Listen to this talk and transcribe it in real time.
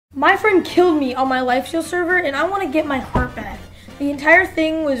My friend killed me on my Lifesteal server and I want to get my heart back. The entire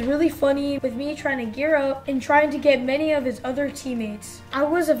thing was really funny with me trying to gear up and trying to get many of his other teammates. I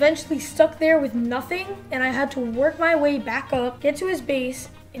was eventually stuck there with nothing and I had to work my way back up, get to his base,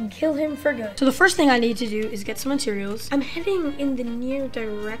 and kill him for good. So the first thing I need to do is get some materials. I'm heading in the near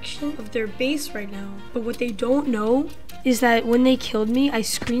direction of their base right now. But what they don't know is that when they killed me, I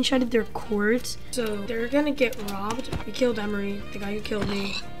screenshotted their cords. So they're gonna get robbed. We killed Emery, the guy who killed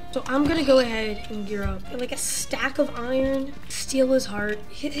me. So I'm gonna go ahead and gear up. Like a stack of iron, steal his heart.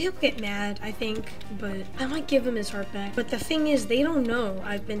 He'll get mad, I think, but I might give him his heart back. But the thing is, they don't know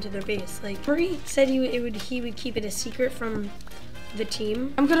I've been to their base. Like, Murray said he would keep it a secret from the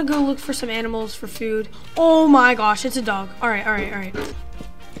team. I'm gonna go look for some animals for food. Oh my gosh, it's a dog. All right.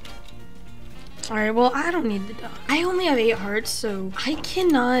 All right, well, I don't need the dog. I only have 8 hearts, so I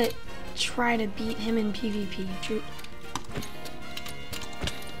cannot try to beat him in PvP. Shoot.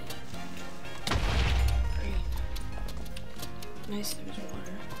 Nice, there's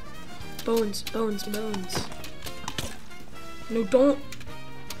water. Bones. No, don't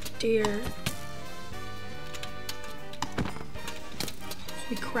dare.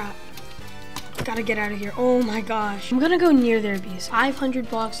 Holy crap. Gotta get out of here. Oh my gosh. I'm gonna go near their base. 500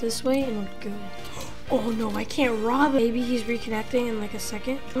 blocks this way and we're good. Oh no, I can't rob him. Maybe he's reconnecting in like a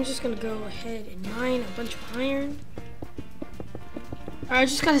second. I'm just gonna go ahead and mine a bunch of iron. I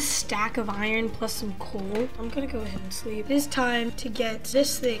just got a stack of iron plus some coal. I'm gonna go ahead and sleep. It is time to get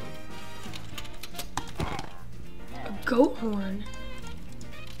this thing. A goat horn.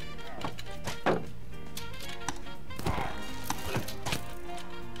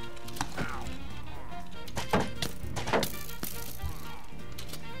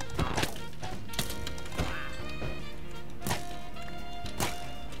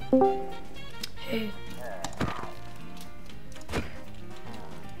 Hey.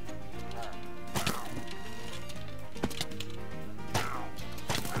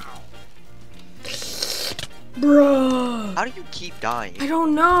 Bruh. How do you keep dying? I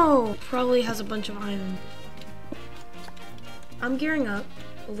don't know. Probably has a bunch of iron. I'm gearing up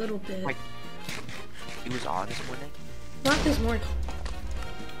a little bit. Wait. He was on this morning? Not this morning.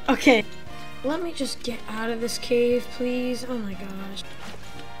 Okay. Let me just get out of this cave, please. Oh my gosh.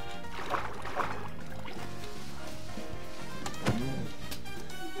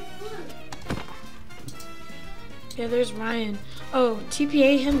 Yeah, there's Ryan. Oh,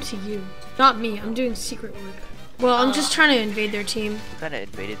 TPA him to you. Not me, I'm doing secret work. Well, I'm just trying to invade their team. You kind of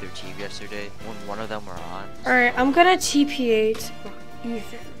invaded their team yesterday when one of them were on. Alright, I'm gonna TPA to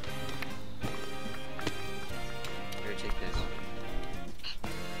Ethan. Here, take this.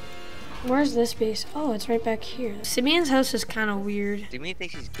 Where's this base? Oh, it's right back here. Simeon's house is kind of weird. Simeon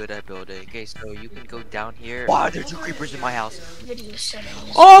thinks he's good at building. Okay, so you can go down here. Wow, there's 2 creepers in my house.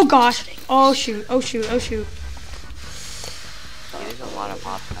 Oh gosh! Oh shoot! Oh shoot! Oh shoot! Okay, there's a lot of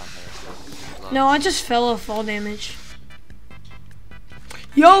mobs down there. So No, I just fell off fall damage.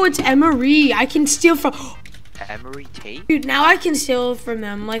 Yo, it's Emery. I can steal from. Emery Tate? Dude, now I can steal from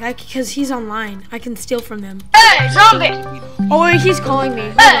them. Like, because he's online. I can steal from them. Hey, zombie! Oh, wait, he's calling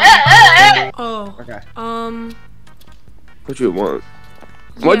me. Oh. Okay. What do you want?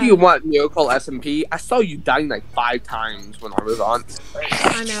 Yeah. What do you want, Miracle SMP? I saw you dying like 5 times when I was on.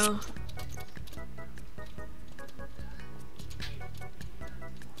 I know.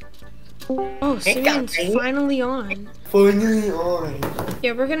 Oh, Simeon's finally on.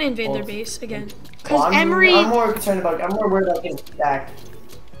 Yeah, we're gonna invade their base again. Cause Well, Emery. I'm more worried about getting stacked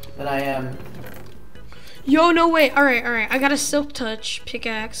than I am. Yo, no way. All right. I got a silk touch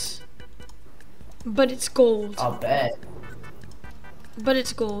pickaxe, but it's gold. I'll bet. But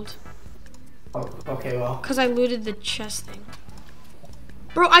it's gold. Oh, okay, well. Cause I looted the chest thing.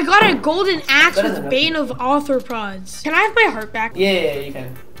 Bro, I got a golden axe Better with than Bane of Arthropods. Can I have my heart back? Yeah, you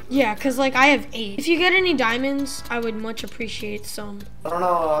can. Yeah, cause like I have 8. If you get any diamonds, I would much appreciate some. I don't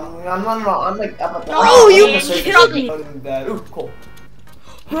know. I'm like. Bro, you killed me. Ooh, cool.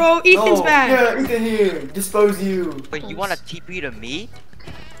 Bro, Ethan's back. Yeah, Ethan here. Dispose you. Wait, you want a TP to me?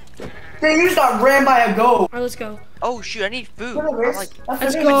 Dang, you just got ran by a goat. Alright, let's go. Oh shoot, I need food. What a I'm risk. like,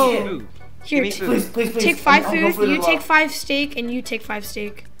 Let's go. food. Here, Give me food. Please. take 5 I'll go food. You as take well. 5 steak, and you take 5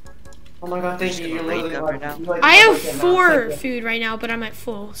 steak. Oh my god, thank you. You're Wake literally up like, right now. you like I have okay, now, 4 thank you. food right now, but I'm at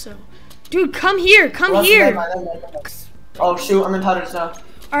full. So, dude, come here. Come Well, here. Oh shoot, I'm in Tutters now.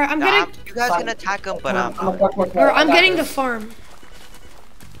 Alright, I'm Nah, getting. you guys can attack him, but I'm getting the farm.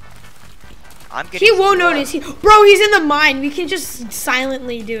 I'm getting. He won't notice. Bro, he's in the mine. We can just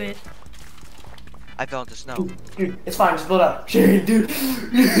silently do it. I fell into snow. Dude, it's fine, just build up. Dude,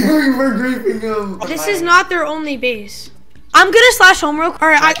 we're griefing him. This is not their only base. I I'm gonna slash home real quick.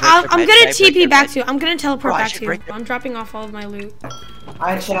 Alright, I'm gonna Right, TP back right. to you. I'm gonna teleport Oh, I back should to you. break the- I'm dropping off all of my loot.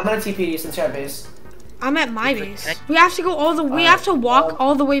 Alright, shit, I'm gonna TP you since you're at base. I'm at my base. We have to go all the. We have to walk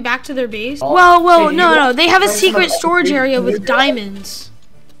all the way back to their base. Oh. Well, Shane, no. They have a Shane, secret storage Shane, area with Shane, diamonds.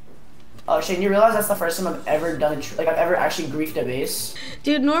 Oh, Shane, you realize that's the first time I've ever done it, like I've ever actually griefed a base?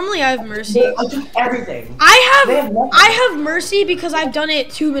 Dude, normally I have mercy. I do everything. I They have nothing. have mercy because I've done it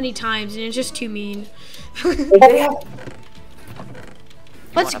too many times and it's just too mean. They have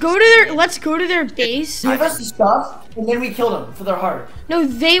Let's go to their base. give us the stuff, and then we kill them for their heart. No,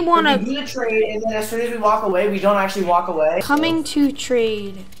 they We wanna do the trade, and then as soon as we walk away, we don't actually walk away. coming to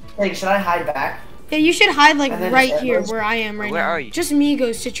trade. Hey, should I hide back? Yeah, you should hide like And then right just here endless. where I am right Where now. are you? Just me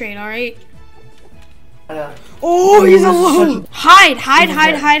goes to trade, alright? I know. Oh, he's this is alone. such Hide.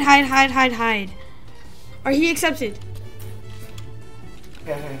 This is Are he accepted?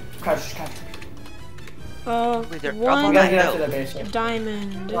 Okay. Crouch. Wait, they're up We on One gotta that get up to hill. their base. Yeah.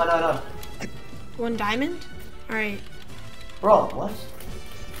 diamond. No. One diamond? Alright. Bro, what?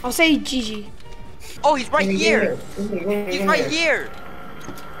 I'll say GG. Oh, he's right here. He's He's right here.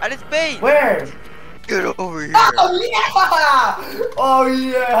 At his base. Where? Get over here. Oh yeah! Oh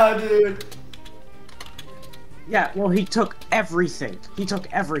yeah, dude. Yeah, well, he took everything. He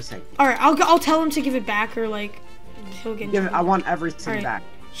took everything. Alright, I'll tell him to give it back or like he'll get in Give it, trouble. I want everything Alright. back.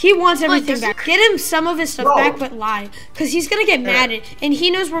 He wants everything there's back. Get him some of his stuff Bro. back, but lie. Because he's going to get mad at and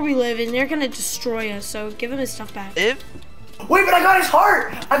he knows where we live, and they're going to destroy us, so give him his stuff back. If Wait, but I got his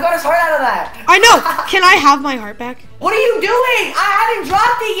heart. I got his heart out of that. I know! Can I have my heart back? What are you doing? I haven't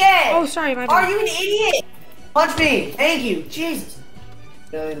dropped it yet. Oh, sorry, my Are bad. you an idiot? Punch me. Thank you. Jesus.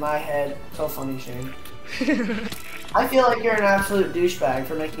 Really, in my head. So funny, Shane. I feel like you're an absolute douchebag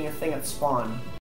for making a thing at spawn.